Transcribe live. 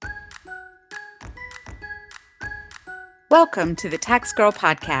Welcome to the Tax Girl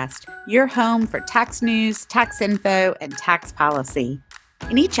Podcast, your home for tax news, tax info, and tax policy.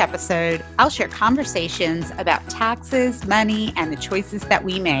 In each episode, I'll share conversations about taxes, money, and the choices that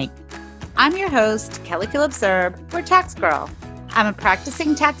we make. I'm your host, Kelly Phillips Erb, or Tax Girl. I'm a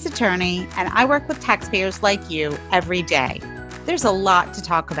practicing tax attorney, and I work with taxpayers like you every day. There's a lot to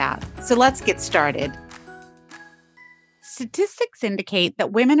talk about, so let's get started. Statistics indicate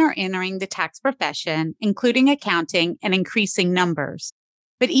that women are entering the tax profession, including accounting, in increasing numbers.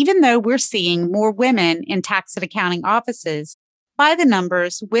 But even though we're seeing more women in tax and accounting offices, by the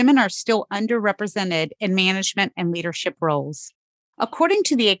numbers, women are still underrepresented in management and leadership roles. According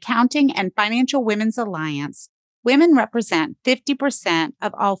to the Accounting and Financial Women's Alliance, women represent 50%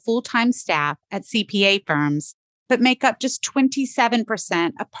 of all full-time staff at CPA firms, but make up just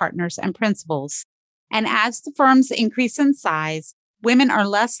 27% of partners and principals. And as the firms increase in size, women are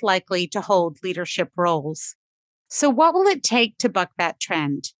less likely to hold leadership roles. So what will it take to buck that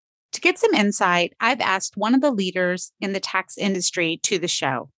trend? To get some insight, I've asked one of the leaders in the tax industry to the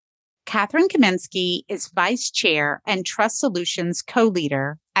show. Catherine Kaminsky is Vice Chair and Trust Solutions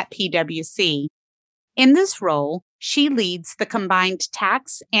Co-Leader at PwC. In this role, she leads the combined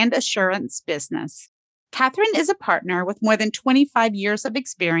tax and assurance business. Catherine is a partner with more than 25 years of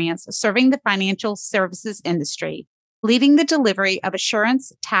experience serving the financial services industry, leading the delivery of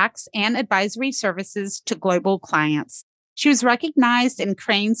assurance, tax, and advisory services to global clients. She was recognized in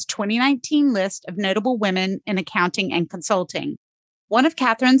Crain's 2019 list of notable women in accounting and consulting. One of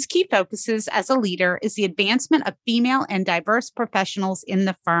Catherine's key focuses as a leader is the advancement of female and diverse professionals in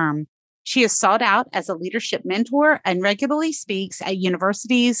the firm. She is sought out as a leadership mentor and regularly speaks at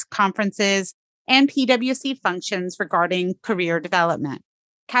universities, conferences, and PwC functions regarding career development.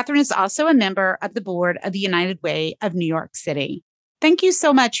 Catherine is also a member of the board of the United Way of New York City. Thank you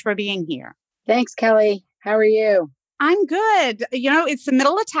so much for being here. Thanks, Kelly. How are you? I'm good. It's the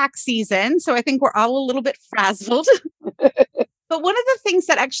middle of tax season, so I think we're all a little bit frazzled. But one of the things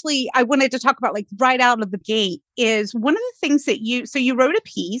that actually I wanted to talk about, like right out of the gate, is one of the things that you wrote a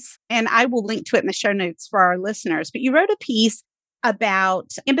piece, and I will link to it in the show notes for our listeners, but you wrote a piece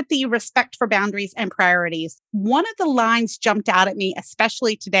about empathy, respect for boundaries, and priorities. One of the lines jumped out at me,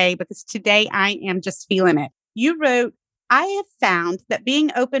 especially today, because today I am just feeling it. You wrote, I have found that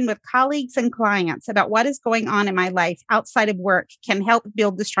being open with colleagues and clients about what is going on in my life outside of work can help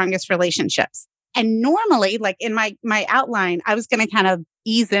build the strongest relationships. And normally, like in my outline, I was going to kind of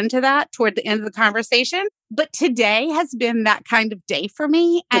ease into that toward the end of the conversation. But today has been that kind of day for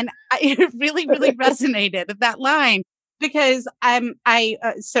me. And it really, really resonated with that line. Because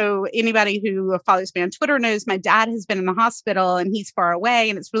so anybody who follows me on Twitter knows my dad has been in the hospital and he's far away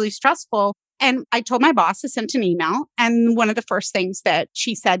and it's really stressful. And I told my boss, I sent an email. And one of the first things that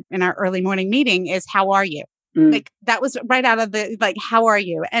she said in our early morning meeting is, how are you? Like that was right out of the, like, how are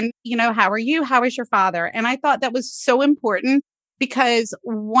you? And, how are you? How is your father? And I thought that was so important because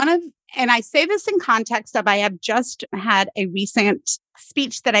and I say this in context of, I have just had a recent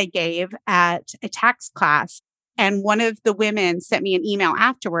speech that I gave at a tax class. And one of the women sent me an email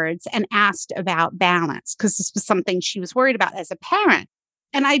afterwards and asked about balance because this was something she was worried about as a parent.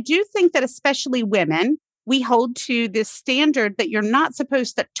 And I do think that especially women, we hold to this standard that you're not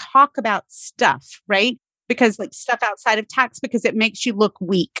supposed to talk about stuff, right? Because like stuff outside of tax, because it makes you look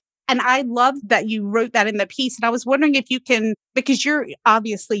weak. And I love that you wrote that in the piece. And I was wondering if you can, because you're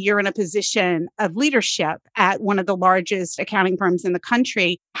in a position of leadership at one of the largest accounting firms in the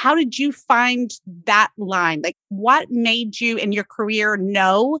country. How did you find that line? Like what made you in your career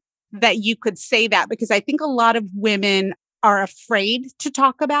know that you could say that? Because I think a lot of women are afraid to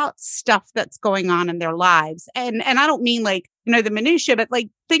talk about stuff that's going on in their lives. And I don't mean like, the minutia, but like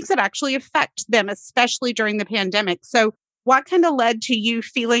things that actually affect them, especially during the pandemic. So what kind of led to you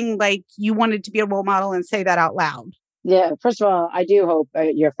feeling like you wanted to be a role model and say that out loud? Yeah, first of all, I do hope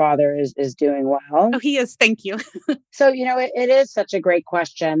your father is doing well. Oh, he is. Thank you. So, it is such a great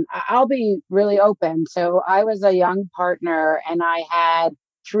question. I'll be really open. So I was a young partner and I had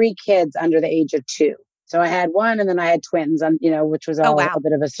 3 kids under the age of 2. So I had one and then I had twins, which was a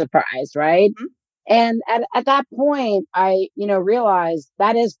bit of a surprise, right? Mm-hmm. And at that point, I, realized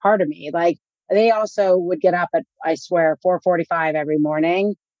that is part of me. Like they also would get up at, I swear, 4:45 every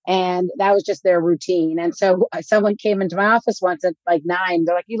morning. And that was just their routine. And so someone came into my office once at like 9.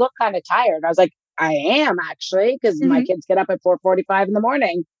 They're like, you look kind of tired. I was like, I am actually, because my kids get up at 4:45 in the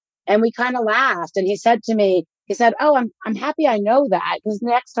morning. And we kind of laughed. And he said to me, oh, I'm happy I know that, because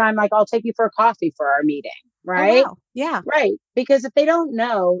next time, like, I'll take you for a coffee for our meeting. Right. Oh, wow. Yeah. Right. Because if they don't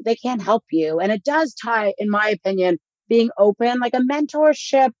know, they can't help you. And it does tie, in my opinion, being open, like a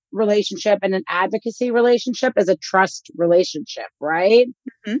mentorship relationship and an advocacy relationship is a trust relationship, right?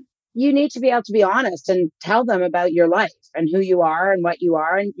 Mhm. You need to be able to be honest and tell them about your life and who you are and what you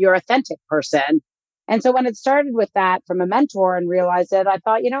are and your authentic person. And so when it started with that from a mentor and realized it, I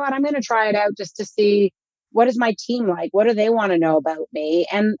thought, you know what, I'm going to try it out just to see what is my team like? What do they want to know about me?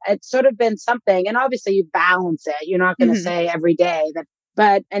 And it's sort of been something. And obviously you balance it. You're not going to Mhm. say every day that,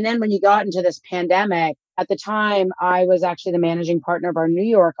 but, and then when you got into this pandemic, at the time I was actually the managing partner of our New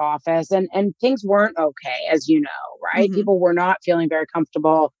York office and things weren't okay, as you know, right? Mhm. People were not feeling very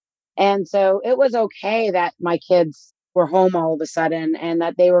comfortable, and so it was okay that my kids were home all of a sudden and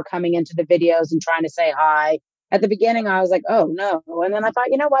that they were coming into the videos and trying to say hi. At the beginning, I was like, oh no. And then I thought,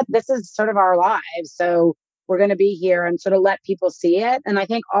 you know what? This is sort of our lives. So we're going to be here and sort of let people see it. And I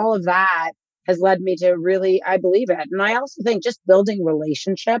think all of that has led me to really, I believe it. And I also think just building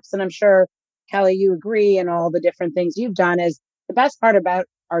relationships, and I'm sure, Kelly, you agree, and all the different things you've done is the best part about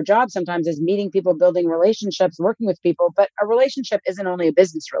our job sometimes is meeting people, building relationships, working with people. But a relationship isn't only a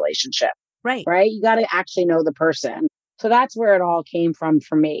business relationship, Right. right? You got to actually know the person. So that's where it all came from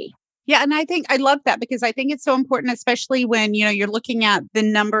for me. Yeah, and I think I love that because I think it's so important, especially when, you're looking at the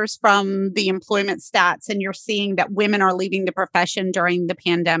numbers from the employment stats and you're seeing that women are leaving the profession during the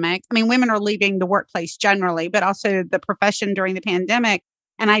pandemic. I mean, women are leaving the workplace generally, but also the profession during the pandemic.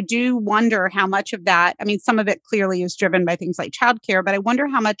 And I do wonder how much of that, I mean, some of it clearly is driven by things like childcare, but I wonder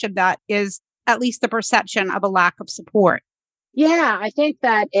how much of that is at least the perception of a lack of support. Yeah, I think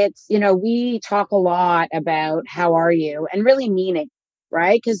that it's, we talk a lot about how are you and really meaning,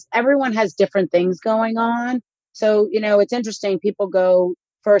 right? Because everyone has different things going on. So, it's interesting. People go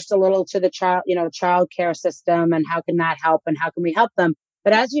first a little to the child care system and how can that help and how can we help them?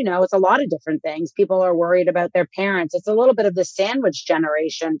 But as you know, it's a lot of different things. People are worried about their parents. It's a little bit of the sandwich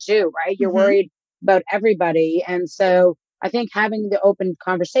generation too, right? You're Hmm. worried about everybody. And so I think having the open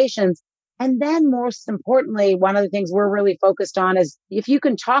conversations, and then, most importantly, one of the things we're really focused on is if you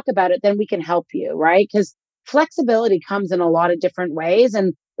can talk about it, then we can help you, right? Because flexibility comes in a lot of different ways.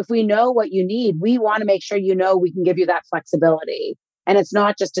 And if we know what you need, we want to make sure we can give you that flexibility. And it's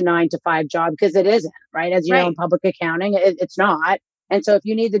not just a 9 to 5 job because it isn't, right? As you know, in Right. public accounting, it's not. And so if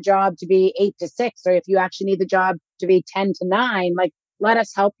you need the job to be 8 to 6, or if you actually need the job to be 10 to 9, like let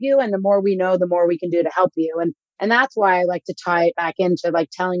us help you. And the more we know, the more we can do to help you. And that's why I like to tie it back into like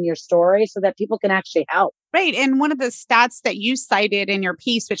telling your story so that people can actually help. Right. And one of the stats that you cited in your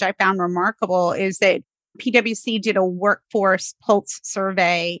piece, which I found remarkable, is that PwC did a workforce pulse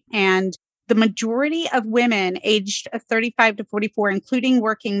survey, and the majority of women aged 35 to 44, including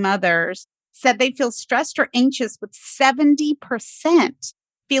working mothers, said they feel stressed or anxious, with 70%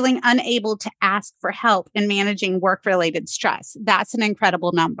 feeling unable to ask for help in managing work related stress. That's an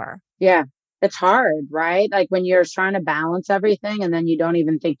incredible number. Yeah. It's hard, right? Like when you're trying to balance everything and then you don't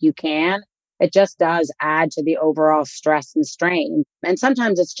even think you can, it just does add to the overall stress and strain. And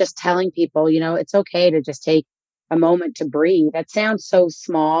sometimes it's just telling people, it's okay to just take a moment to breathe. That sounds so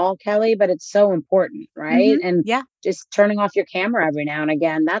small, Kelly, but it's so important, right? Hmm. And Yeah. just turning off your camera every now and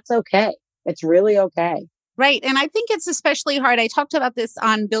again, that's okay. It's really okay. Right. And I think it's especially hard. I talked about this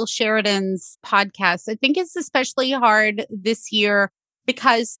on Bill Sheridan's podcast. I think it's especially hard this year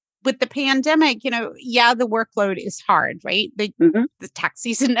because with the pandemic, yeah, the workload is hard, right? Hmm. The tax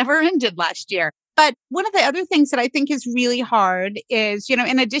season never ended last year. But one of the other things that I think is really hard is,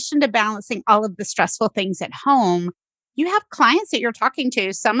 in addition to balancing all of the stressful things at home, you have clients that you're talking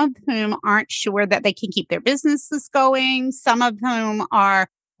to, some of whom aren't sure that they can keep their businesses going, some of whom are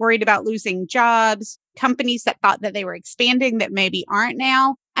worried about losing jobs, companies that thought that they were expanding that maybe aren't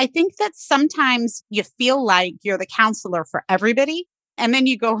now. I think that sometimes you feel like you're the counselor for everybody. And then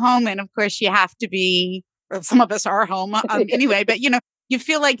you go home, and of course, you have to be, or some of us are home anyway, but you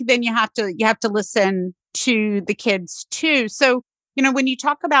feel like then you have to listen to the kids too. So, when you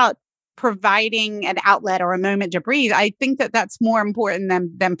talk about providing an outlet or a moment to breathe, I think that that's more important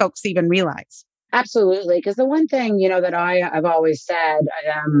than folks even realize. Absolutely. Because the one thing, that I've always said,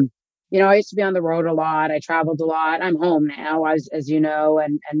 I used to be on the road a lot. I traveled a lot. I'm home now, as you know,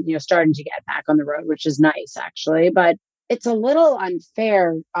 and starting to get back on the road, which is nice actually. But it's a little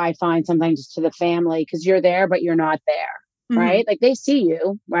unfair, I find sometimes to the family because you're there, but you're not there, Hmm. right? Like they see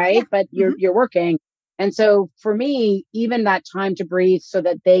you, Yeah. right? But you're Hmm. you're working. And so for me, even that time to breathe so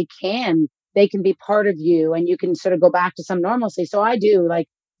that they can be part of you and you can sort of go back to some normalcy. So I do like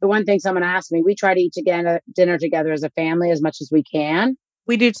the one thing someone asked me, we try to eat together dinner together as a family as much as we can.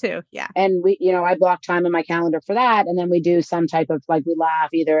 We do too. Yeah. And I block time in my calendar for that. And then we do some type of like we laugh,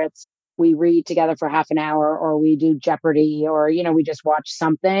 either it's we read together for half an hour or we do Jeopardy or, we just watch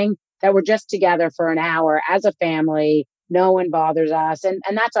something. that we're just together for an hour as a family. No one bothers us. And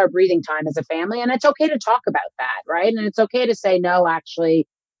that's our breathing time as a family. And it's okay to talk about that, right? And it's okay to say, no, actually,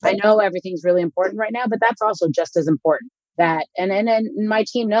 I know everything's really important right now, but that's also just as important. That and my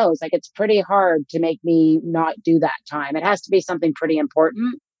team knows like it's pretty hard to make me not do that time. It has to be something pretty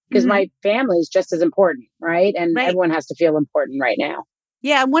important because Mhm. my family is just as important, right? And Right. everyone has to feel important right now.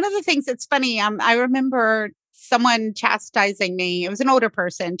 Yeah, and one of the things that's funny, I remember someone chastising me. It was an older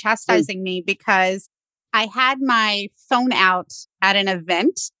person Mm, chastising me because I had my phone out at an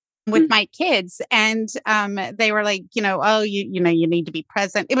event with mm. my kids, and they were like, oh, you need to be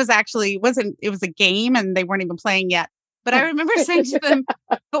present. It was actually it was a game, and they weren't even playing yet. But I remember saying to them,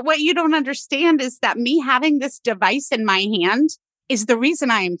 "But what you don't understand is that me having this device in my hand is the reason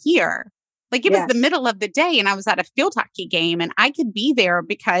I am here." Like, it was the Yes, middle of the day and I was at a field hockey game and I could be there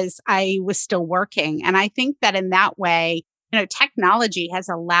because I was still working. And I think that in that way, technology has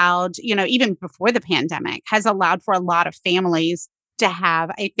allowed, even before the pandemic, has allowed for a lot of families to have,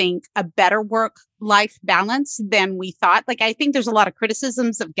 I think, a better work life balance than we thought. Like, I think there's a lot of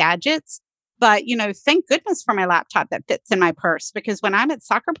criticisms of gadgets, but, thank goodness for my laptop that fits in my purse because when I'm at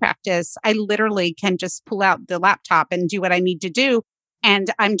soccer practice, I literally can just pull out the laptop and do what I need to do,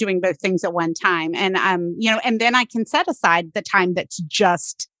 and I'm doing both things at one time. And and then I can set aside the time that's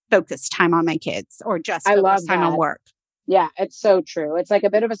just focus time on my kids or just I focus love time on that. work. Yeah, it's so true. It's like a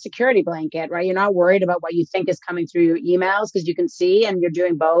bit of a security blanket, right? You're not worried about what you think is coming through your emails because you can see and you're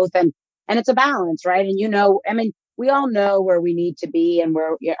doing both and it's a balance, right? And I mean, we all know where we need to be and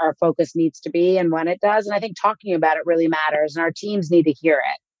where our focus needs to be and when it does. And I think talking about it really matters and our teams need to hear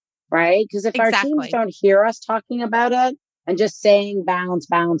it, right? Because if our teams Exactly. don't hear us talking about it and just saying balance,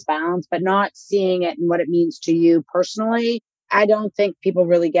 balance, balance, but not seeing it and what it means to you personally, I don't think people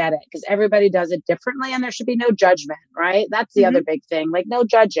really get it because everybody does it differently and there should be no judgment, right? That's the other Hmm. big thing, like no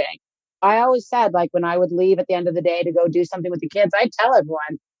judging. I always said, like when I would leave at the end of the day to go do something with the kids, I'd tell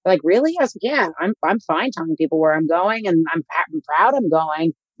everyone, like, really? I was like, yeah, I'm fine telling people where I'm going and I'm proud I'm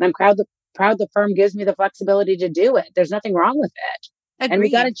going. And I'm proud the firm gives me the flexibility to do it. There's nothing wrong with it. And we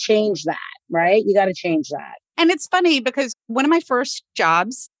got to Agreed. change that, right? You got to change that. And it's funny because one of my first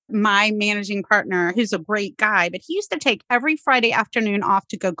jobs, my managing partner, who's a great guy, but he used to take every Friday afternoon off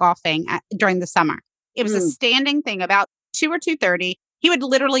to go golfing during the summer. It was a Mm. standing thing about 2 or 2:30. He would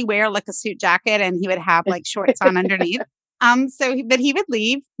literally wear like a suit jacket and he would have like shorts on underneath. But he would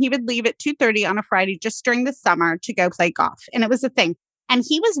leave at 2:30 on a Friday just during the summer to go play golf. And it was a thing. And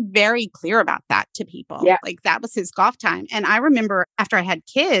he was very clear about that to people. Yeah. Like that was his golf time. And I remember after I had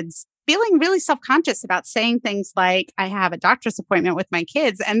kids, feeling really self-conscious about saying things like, I have a doctor's appointment with my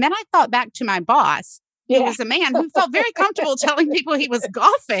kids. And then I thought back to my boss, who Yeah. was a man who felt very comfortable telling people he was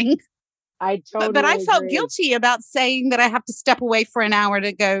golfing. I But I totally felt agree. guilty about saying that I have to step away for an hour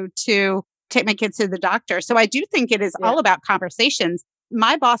to go to take my kids to the doctor. So I do think it is Yeah. all about conversations.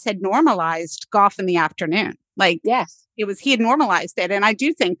 My boss had normalized golf in the afternoon. Like Yes. he had normalized it. And I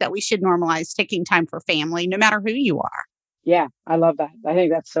do think that we should normalize taking time for family, no matter who you are. Yeah. I love that. I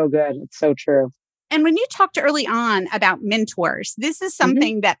think that's so good. It's so true. And when you talked early on about mentors, this is Hmm.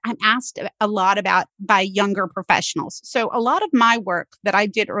 something that I'm asked a lot about by younger professionals. So, a lot of my work that I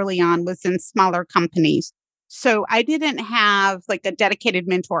did early on was in smaller companies. So, I didn't have like a dedicated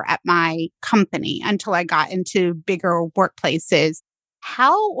mentor at my company until I got into bigger workplaces.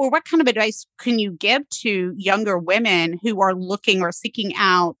 How or what kind of advice can you give to younger women who are looking or seeking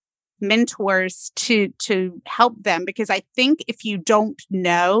out mentors to help them? Because I think if you don't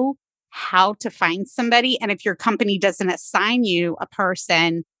know how to find somebody. And if your company doesn't assign you a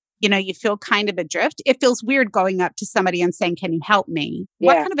person, you feel kind of adrift. It feels weird going up to somebody and saying, can you help me?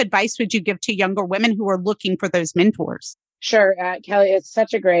 What Yeah. kind of advice would you give to younger women who are looking for those mentors? Sure, Kelly, it's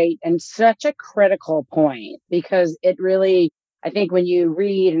such a great and such a critical point because it really, I think when you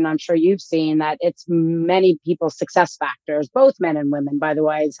read, and I'm sure you've seen that it's many people's success factors, both men and women, by the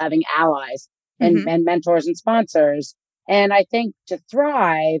way, is having allies Hmm. and mentors and sponsors. And I think to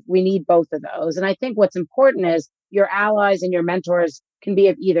thrive, we need both of those. And I think what's important is your allies and your mentors can be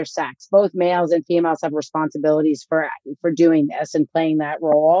of either sex. Both males and females have responsibilities for doing this and playing that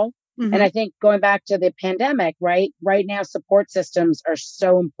role. And Hmm. I think going back to the pandemic, right? Right now, support systems are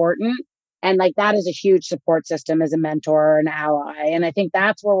so important. And like that is a huge support system as a mentor or an ally. And I think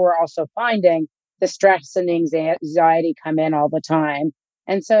that's where we're also finding the stress and anxiety come in all the time.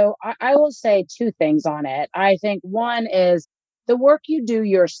 And so I will say two things on it. I think one is the work you do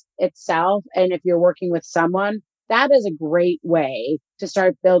itself. And if you're working with someone, that is a great way to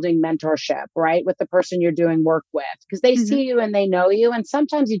start building mentorship, right? With the person you're doing work with, because they Hmm. see you and they know you. And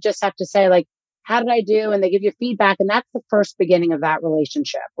sometimes you just have to say, like, how did I do? And they give you feedback. And that's the first beginning of that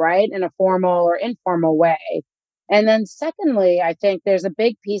relationship, right? In a formal or informal way. And then secondly, I think there's a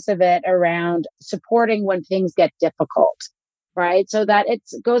big piece of it around supporting when things get difficult, right? So that it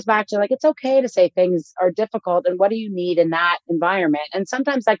goes back to like, it's okay to say things are difficult and what do you need in that environment? And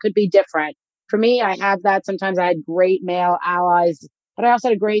sometimes that could be different. For me, I have that. Sometimes I had great male allies, but I also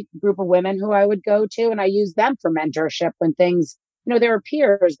had a great group of women who I would go to and I use them for mentorship when things, they were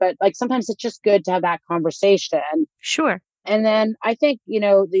peers, but like sometimes it's just good to have that conversation. Sure. And then I think,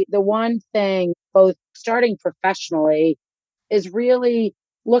 the one thing, both starting professionally, is really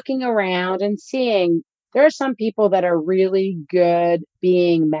looking around and seeing there are some people that are really good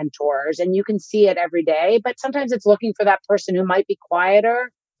being mentors and you can see it every day. But sometimes it's looking for that person who might be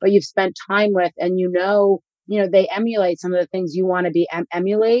quieter, but you've spent time with and they emulate some of the things you want to be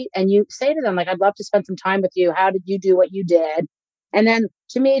emulate. And you say to them, like, I'd love to spend some time with you. How did you do what you did? And then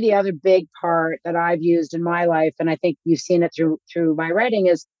to me, the other big part that I've used in my life, and I think you've seen it through my writing,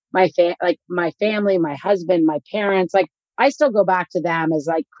 is my family, my husband, my parents. Like I still go back to them as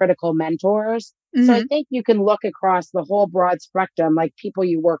like critical mentors. So I Hmm. think you can look across the whole broad spectrum, like people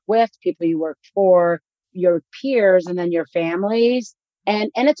you work with, people you work for, your peers, and then your families.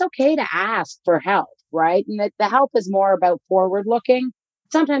 And it's okay to ask for help, right? And the help is more about forward looking.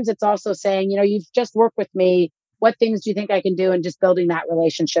 Sometimes it's also saying, you've just worked with me, what things do you think I can do, and just building that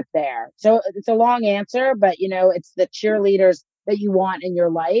relationship there. So it's a long answer, but it's the cheerleaders that you want in your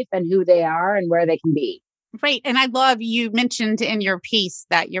life and who they are and where they can be. Right. And I love you mentioned in your piece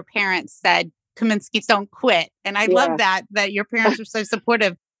that your parents said Kaminsky's don't quit. And I love Yeah. that your parents were so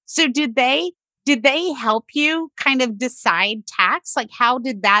supportive. So did they help you kind of decide tax? Like how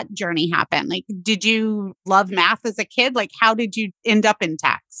did that journey happen? Like did you love math as a kid? Like how did you end up in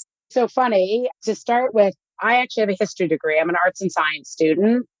tax? So funny to start with, I actually have a history degree. I'm an arts and science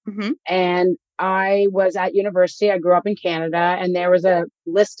student. Hmm. And I was at university. I grew up in Canada, and there was a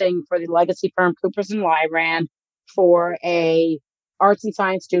listing for the legacy firm Coopers and Lybrand for a arts and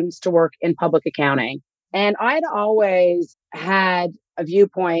science students to work in public accounting. And I'd always had a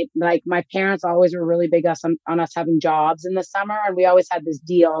viewpoint, like my parents always were really big on us having jobs in the summer. And we always had this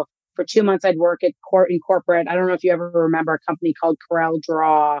deal for 2 months. I'd work at in corporate. I don't know if you ever remember a company called Corel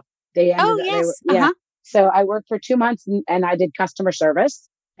Draw. Oh They were, yes. yeah. Uh-huh. So I worked for 2 months and I did customer service.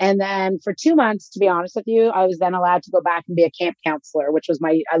 And then for 2 months, to be honest with you, I was then allowed to go back and be a camp counselor, which was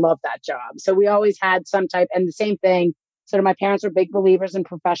I love that job. So we always had some type, and the same thing. Sort of my parents were big believers in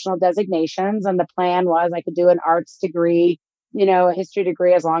professional designations. And the plan was I could do an arts degree, a history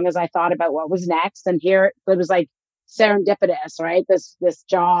degree, as long as I thought about what was next. And here it was like serendipitous, right? This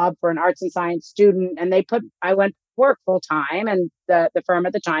job for an arts and science student. And I went work full time. And the firm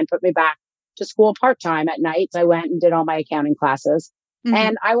at the time put me back to school part time at nights. I went and did all my accounting classes. Hmm.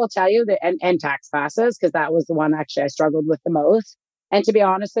 And I will tell you that, and tax classes, because that was the one actually I struggled with the most. And to be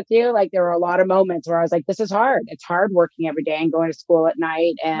honest with you, like there were a lot of moments where I was like, this is hard. It's hard working every day and going to school at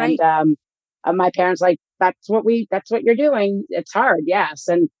night. And Right. my parents like, that's what you're doing. It's hard. Yes.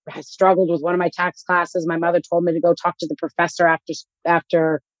 And I struggled with one of my tax classes. My mother told me to go talk to the professor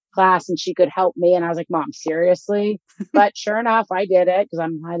after class and she could help me. And I was like, Mom, seriously? But sure enough, I did it because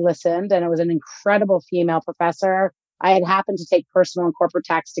I listened and it was an incredible female professor. I had happened to take personal and corporate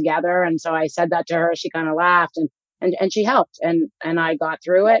tax together. And so I said that to her. She kind of laughed and she helped and I got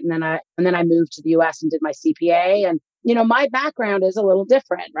through it. And then I moved to the US and did my CPA. And, my background is a little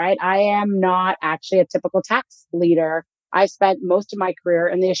different, right? I am not actually a typical tax leader. I spent most of my career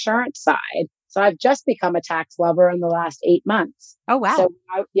in the assurance side. So I've just become a tax lover in the last 8 months. Oh So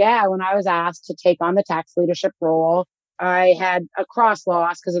wow. when I was asked to take on the tax leadership role, I had a cross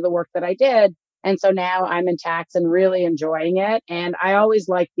loss because of the work that I did. And so now I'm in tax and really enjoying it. And I always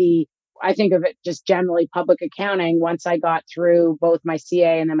I think of it just generally public accounting. Once I got through both my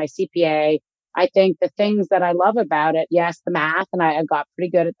CA and then my CPA, I think the things that I love about it, yes, the math, and I got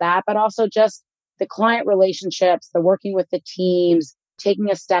pretty good at that, but also just the client relationships, the working with the teams, taking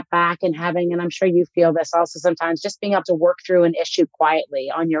a step back and having, and I'm sure you feel this also sometimes, just being able to work through an issue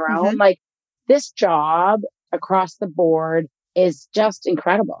quietly on your own. Hmm. Like this job across the board is just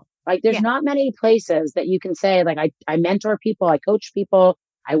incredible. Like there's Yeah. not many places that you can say, like, I mentor people, I coach people,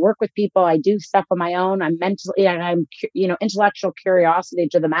 I work with people, I do stuff on my own. Intellectual curiosity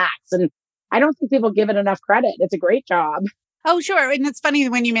to the max. And I don't think people give it enough credit. It's a great job. Oh, sure. And it's funny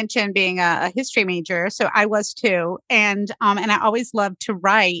when you mentioned being a history major. So I was too. And I always loved to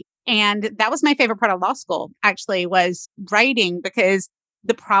write. And that was my favorite part of law school, actually, was writing because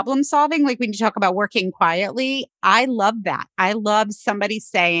the problem solving, like when you talk about working quietly, I love that. I love somebody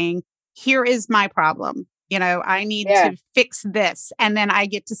saying, here is my problem. I need Yeah. to fix this. And then I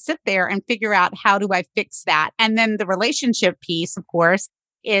get to sit there and figure out how do I fix that. And then the relationship piece, of course,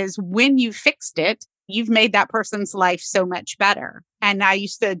 is when you fixed it, you've made that person's life so much better. And I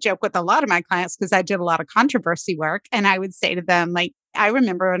used to joke with a lot of my clients because I did a lot of controversy work. And I would say to them, like, I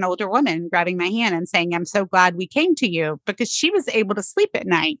remember an older woman grabbing my hand and saying, I'm so glad we came to you because she was able to sleep at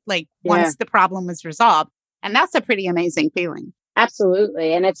night, like Yeah. once the problem was resolved. And that's a pretty amazing feeling.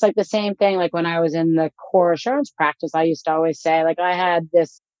 Absolutely. And it's like the same thing, like when I was in the core assurance practice, I used to always say, like, I had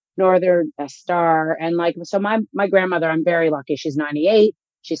this Northern Star. And like, so my grandmother, I'm very lucky. She's 98.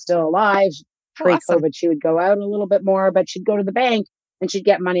 She's still alive. Oh, awesome. Pre-COVID, she would go out a little bit more, but she'd go to the bank and she'd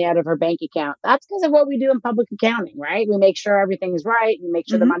get money out of her bank account. That's because of what we do in public accounting, right? We make sure everything is right. We make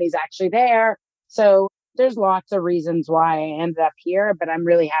sure the Hmm. money's actually there. So there's lots of reasons why I ended up here, but I'm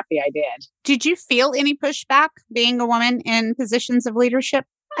really happy I did. Did you feel any pushback being a woman in positions of leadership?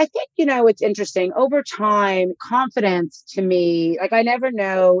 I think, it's interesting. Over time, confidence to me, like I never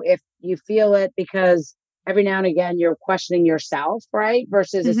know if you feel it because every now and again you're questioning yourself, right?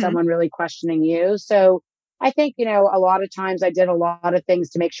 Versus is Hmm. someone really questioning you. So I think, a lot of times I did a lot of things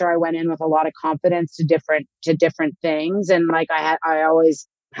to make sure I went in with a lot of confidence to different things. And like I always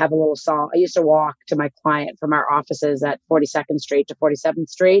have a little song. I used to walk to my client from our offices at 42nd Street to 47th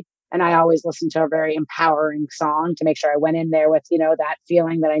Street. And I always listened to a very empowering song to make sure I went in there with, that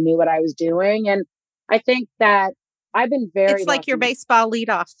feeling that I knew what I was doing. And I think that I've been very It's like your lucky. baseball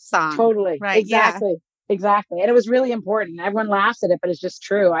leadoff song, Totally. right? Yeah. Exactly. Exactly. And it was really important. Everyone laughs at it, but it's just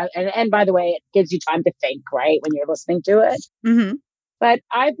true. And by the way, it gives you time to think, right? When you're listening to it. Hmm. But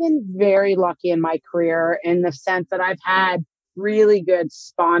I've been very lucky in my career in the sense that I've had really good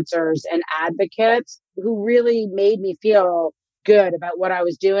sponsors and advocates who really made me feel good about what I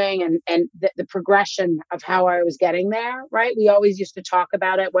was doing and the progression of how I was getting there, right? We always used to talk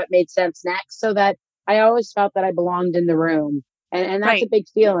about it, what made sense next, so that I always felt that I belonged in the room. And that's a Right. big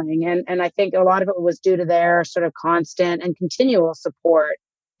feeling. And I think a lot of it was due to their sort of constant and continual support.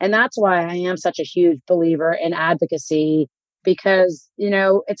 And that's why I am such a huge believer in advocacy because,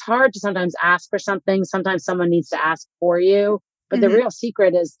 it's hard to sometimes ask for something. Sometimes someone needs to ask for you. But the Hmm. real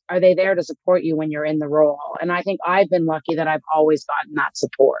secret is, are they there to support you when you're in the role? And I think I've been lucky that I've always gotten that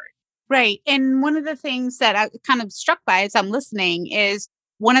support. Right. And one of the things that I kind of struck by as I'm listening is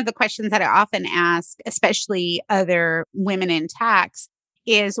one of the questions that I often ask, especially other women in tax,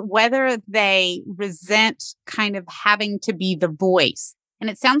 is whether they resent kind of having to be the voice. And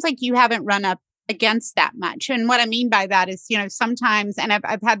it sounds like you haven't run up against that much. And what I mean by that is, sometimes, and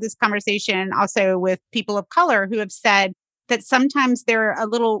I've had this conversation also with people of color who have said that sometimes they're a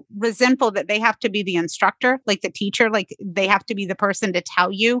little resentful that they have to be the instructor, like the teacher, like they have to be the person to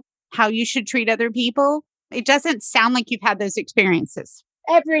tell you how you should treat other people. It doesn't sound like you've had those experiences.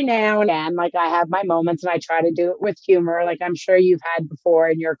 Every now and then, like I have my moments and I try to do it with humor. Like I'm sure you've had before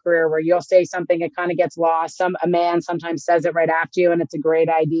in your career where you'll say something, it kind of gets lost. A man sometimes says it right after you and it's a great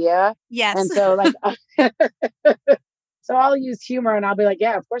idea. Yes. And so like so I'll use humor and I'll be like,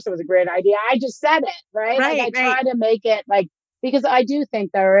 yeah, of course it was a great idea. I just said it, right? Like Right, I right. try to make it like, because I do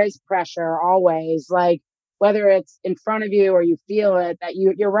think there is pressure always, like whether it's in front of you or you feel it, that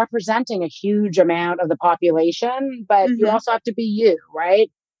you're representing a huge amount of the population, but you Hmm. also have to be you, right?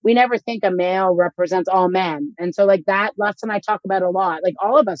 We never think a male represents all men. And so like that lesson I talk about a lot, like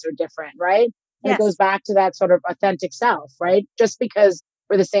all of us are different, right? And it goes Yes. back to that sort of authentic self, right? Just because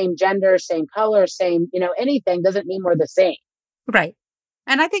we're the same gender, same color, same, anything doesn't mean we're the same. Right.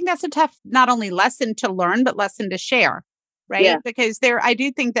 And I think that's a tough, not only lesson to learn, but lesson to share. Right. Yeah. Because I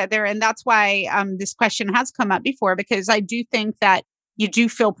do think that and that's why this question has come up before, because I do think that you do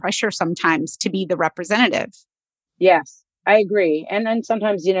feel pressure sometimes to be the representative. Yes, I agree. And then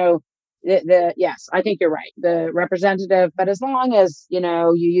sometimes, the yes, I think you're right. The representative, but as long as,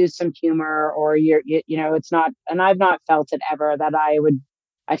 you use some humor or it's not, and I've not felt it ever that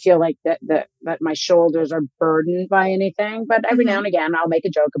I feel like that my shoulders are burdened by anything. But every now Hmm. and again, I'll make a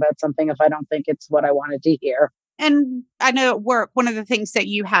joke about something if I don't think it's what I wanted to hear. And I know at work, one of the things that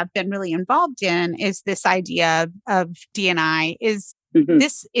you have been really involved in is this idea of DNI. Mhm.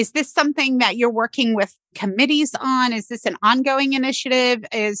 Is this something that you're working with committees on? Is this an ongoing initiative?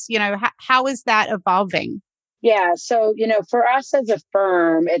 How is that evolving? Yeah. So, for us as a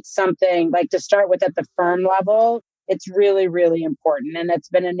firm, it's something like to start with at the firm level, it's really, really important. And it's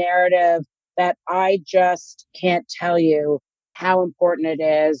been a narrative that I just can't tell you how important it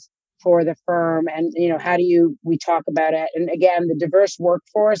is for the firm. And, how we talk about it. And again, the diverse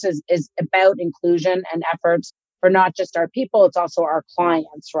workforce is about inclusion and efforts for not just our people, it's also our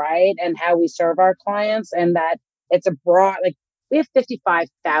clients, right? And how we serve our clients. And that it's a broad, like we have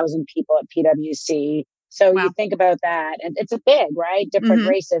 55,000 people at PwC. So you Wow. think about that, and it's a big, right? Different Hmm.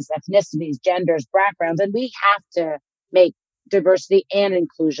 races, ethnicities, genders, backgrounds, and we have to make diversity and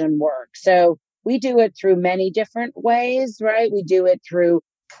inclusion work. So we do it through many different ways, right? We do it through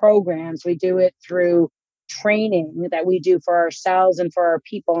programs, we do it through training that we do for ourselves and for our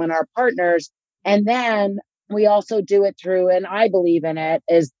people and our partners. And then we also do it through, and I believe in it,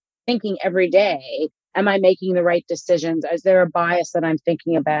 is thinking every day, am I making the right decisions? Is there a bias that I'm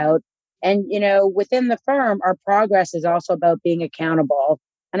thinking about? And, within the firm, our progress is also about being accountable.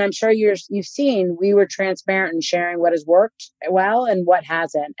 And I'm sure you've seen we were transparent in sharing what has worked well and what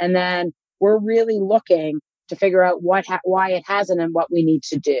hasn't. And then we're really looking to figure out why it hasn't and what we need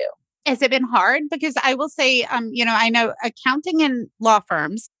to do. Has it been hard? Because I will say, I know accounting and law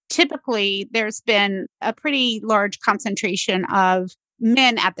firms, typically there's been a pretty large concentration of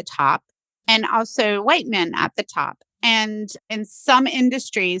men at the top and also white men at the top. And in some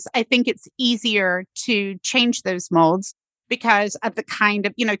industries, I think it's easier to change those molds because of the kind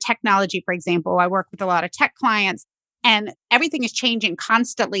of, technology, for example. I work with a lot of tech clients and everything is changing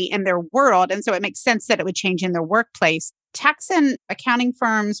constantly in their world. And so it makes sense that it would change in their workplace. Tax and accounting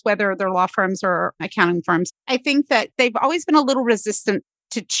firms, whether they're law firms or accounting firms, I think that they've always been a little resistant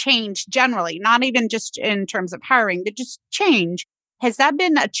to change generally, not even just in terms of hiring, but just change. Has that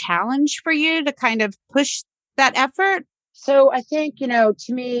been a challenge for you to kind of push that effort? So I think, to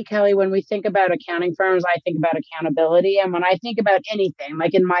me, Kelly, when we think about accounting firms, I think about accountability. And when I think about anything,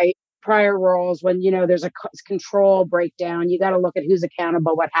 like in my prior roles, when, there's a control breakdown, you got to look at who's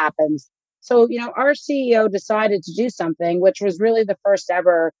accountable, what happens. So, our CEO decided to do something, which was really the first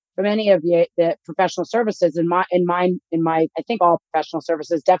ever from any of the professional services I think all professional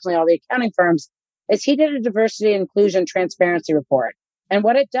services, definitely all the accounting firms, is he did a diversity, inclusion, transparency report. And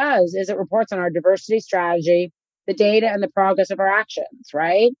what it does is it reports on our diversity strategy, the data and the progress of our actions,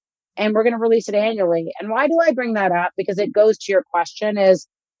 right? And we're going to release it annually. And why do I bring that up? Because it goes to your question is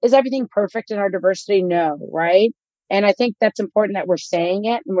everything perfect in our diversity? No, right? And I think that's important that we're saying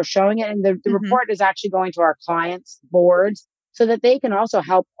it and we're showing it. And the Hmm. report is actually going to our clients' boards so that they can also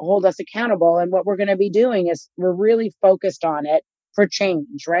help hold us accountable. And what we're going to be doing is we're really focused on it for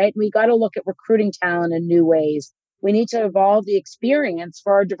change, right? We got to look at recruiting talent in new ways. We need to evolve the experience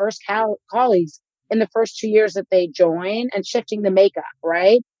for our diverse colleagues in the first 2 years that they join and shifting the makeup,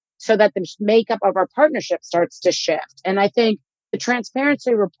 right? So that the makeup of our partnership starts to shift. And I think the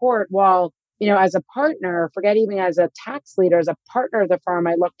transparency report, while, as a partner, forget even as a tax leader, as a partner of the firm,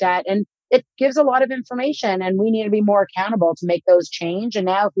 I looked at, and it gives a lot of information and we need to be more accountable to make those change. And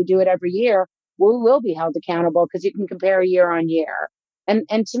now if we do it every year, we will be held accountable because you can compare year on year.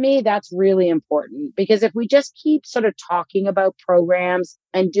 And to me, that's really important because if we just keep sort of talking about programs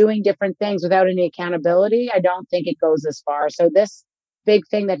and doing different things without any accountability, I don't think it goes as far. So this big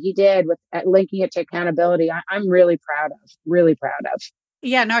thing that he did with linking it to accountability, I'm really proud of.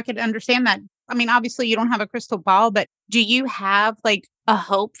 Yeah, no, I could understand that. I mean, obviously, you don't have a crystal ball, but do you have like a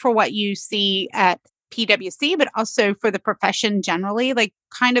hope for what you see at PwC, but also for the profession generally? Like,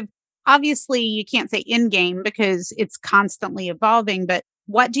 kind of obviously, you can't say in game because it's constantly evolving, but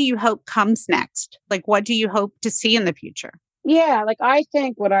what do you hope comes next? Like, what do you hope to see in the future? Yeah, like I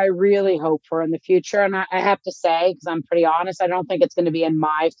think what I really hope for in the future, and I have to say, because I'm pretty honest, I don't think it's going to be in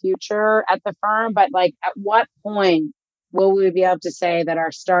my future at the firm, but like at what point will we be able to say that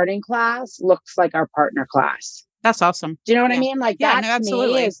our starting class looks like our partner class? That's awesome. Do you know what I Yeah. mean? Like Yeah, that no, to me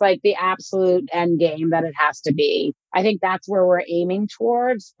absolutely. is like the absolute end game that it has to be. I think that's where we're aiming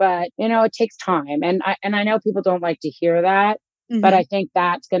towards, but it takes time. And I know people don't like to hear that, but Hmm. I think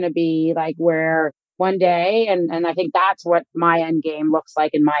that's going to be like where one day and I think that's what my end game looks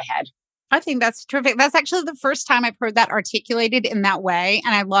like in my head. I think that's terrific. That's actually the first time I've heard that articulated in that way.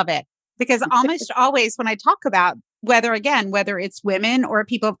 And I love it because almost always when I talk about whether it's women or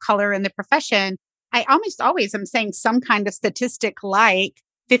people of color in the profession, I almost always am saying some kind of statistic like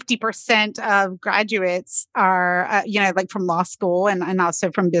 50% of graduates are, like from law school and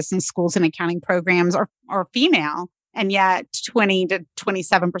also from business schools and accounting programs are female. And yet 20 to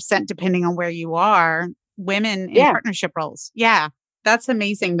 27%, depending on where you are, women in Yeah. partnership roles. Yeah. That's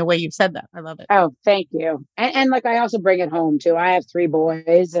amazing the way you've said that. I love it. Oh, thank you. And like I also bring it home too. I have 3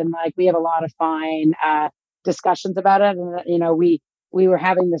 boys, and like we have a lot of fine discussions about it. And we were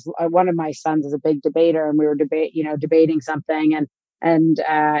having this. One of my sons is a big debater, and we were debating something, and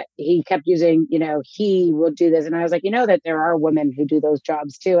he kept using he will do this, and I was like that there are women who do those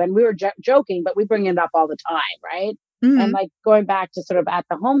jobs too, and we were joking, but we bring it up all the time, right? And Mhm. like going back to sort of at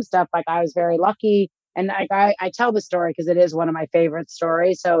the home stuff, like I was very lucky and like I tell the story because it is one of my favorite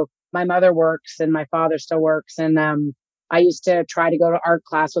stories. So my mother works and my father still works. And I used to try to go to art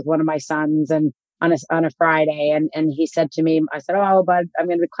class with one of my sons. And on a Friday. And he said to me, I said, "Oh, but I'm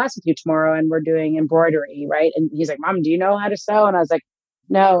going to be class with you tomorrow and we're doing embroidery." Right. And he's like, "Mom, do you know how to sew?" And I was like,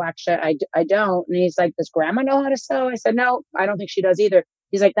 "No, actually, I don't." And he's like, "Does grandma know how to sew?" I said, "No, I don't think she does either."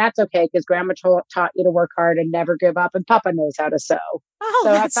 He's like, "That's okay, because grandma taught you to work hard and never give up, and Papa knows how to sew." Oh,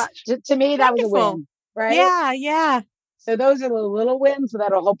 So I that's thought, to me, that was a wonderful. win, right? Yeah, yeah. So those are the little wins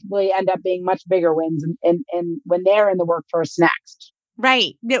that'll hopefully end up being much bigger wins and when they're in the workforce next.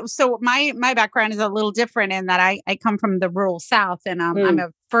 Right. No, so my background is a little different in that I come from the rural South, and I'm Mm,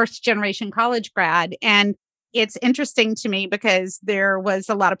 a first generation college grad. And it's interesting to me because there was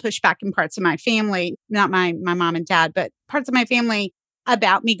a lot of pushback in parts of my family, not my mom and dad, but parts of my family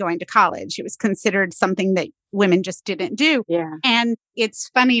about me going to college. It was considered something that women just didn't do. yeah. And it's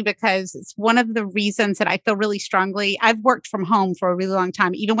funny because it's one of the reasons that I feel really strongly. I've worked from home for a really long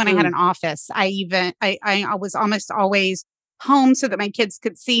time. Even when I had Mm, an office, I was almost always home so that my kids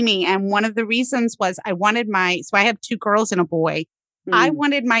could see me. And one of the reasons was so I have two girls and a boy. I mm.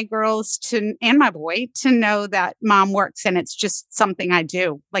 wanted my girls and my boy to know that mom works and it's just something I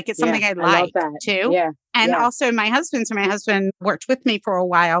do. Like it's Yeah, something I I love like that. too. Yeah, And yeah. also my husband worked with me for a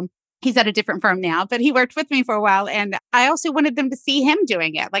while. He's at a different firm now, but he worked with me for a while. And I also wanted them to see him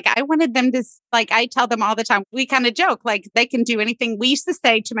doing it. Like I wanted them to, like I tell them all the time, we kind of joke, like they can do anything. We used to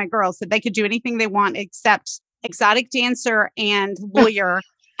say to my girls that they could do anything they want except exotic dancer and lawyer.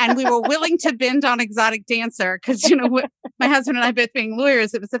 And we were willing to bend on exotic dancer because, my husband and I both being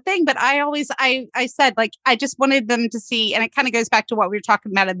lawyers, it was a thing. But I said, like, I just wanted them to see, and it kind of goes back to what we were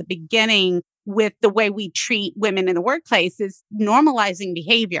talking about at the beginning with the way we treat women in the workplace is normalizing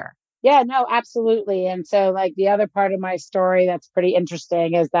behavior. Yeah, no, absolutely. And so, like, the other part of my story that's pretty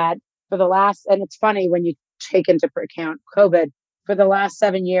interesting is that and it's funny when you take into account COVID, for the last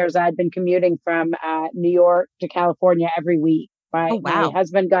 7 years, I'd been commuting from New York to California every week. Oh, My wow.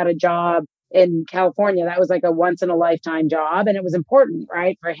 husband got a job in California. That was like a once in a lifetime job. And it was important,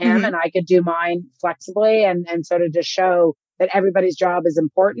 right, for him. Hmm. And I could do mine flexibly and sort of just show that everybody's job is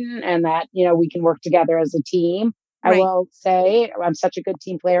important and that, we can work together as a team. I Right. will say I'm such a good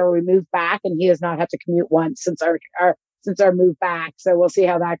team player. We moved back, and he has not had to commute once since our move back. So we'll see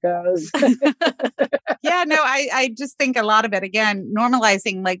how that goes. Yeah, no, I just think a lot of it again,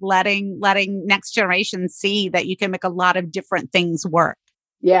 normalizing, like letting next generation see that you can make a lot of different things work.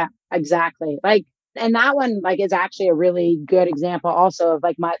 Yeah, exactly. Like, and that one like is actually a really good example also of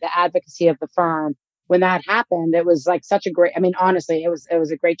like the advocacy of the firm. When that happened, it was like such a great. I mean, honestly, it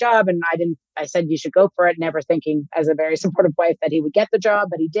was a great job, and I said you should go for it, never thinking as a very supportive wife that he would get the job,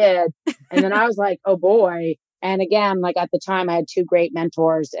 but he did. And then I was like, oh boy. And again, like at the time, I had two great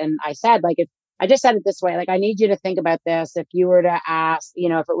mentors, and I said like if I just said it this way, like I need you to think about this. If you were to ask,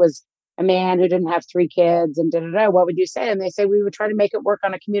 if it was a man who didn't have three kids and da da da, what would you say? And they say we would try to make it work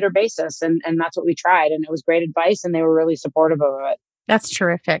on a commuter basis, and that's what we tried, and it was great advice, and they were really supportive of it. That's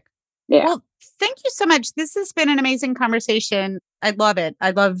terrific. Yeah, Well, thank you so much. This has been an amazing conversation. I love it.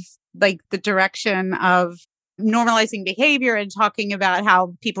 I love like the direction of normalizing behavior and talking about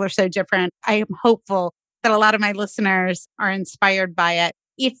how people are so different. I am hopeful that a lot of my listeners are inspired by it.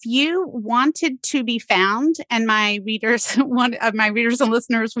 If you wanted to be found and my readers my readers and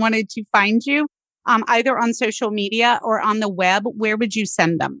listeners wanted to find you either on social media or on the web, where would you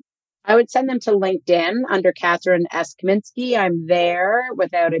send them? I would send them to LinkedIn under Catherine S. Kaminsky. I'm there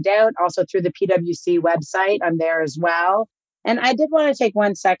without a doubt. Also through the PwC website, I'm there as well. And I did want to take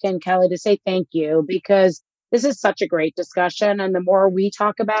 1 second, Kelly, to say thank you because this is such a great discussion. And the more we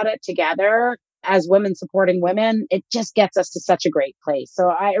talk about it together as women supporting women, it just gets us to such a great place. So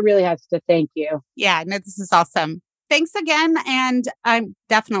I really have to thank you. Yeah, no, this is awesome. Thanks again. And I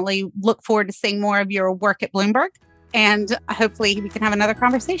definitely look forward to seeing more of your work at Bloomberg. And hopefully we can have another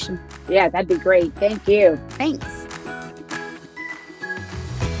conversation. Yeah, that'd be great. Thank you. Thanks.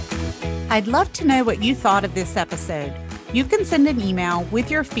 I'd love to know what you thought of this episode. You can send an email with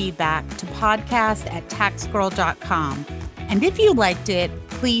your feedback to podcast@taxgirl.com. And if you liked it,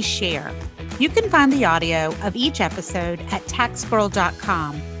 please share. You can find the audio of each episode at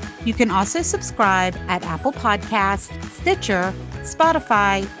taxgirl.com. You can also subscribe at Apple Podcasts, Stitcher,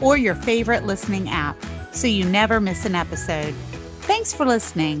 Spotify, or your favorite listening app so you never miss an episode. Thanks for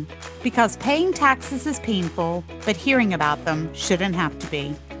listening, because paying taxes is painful, but hearing about them shouldn't have to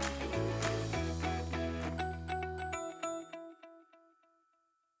be.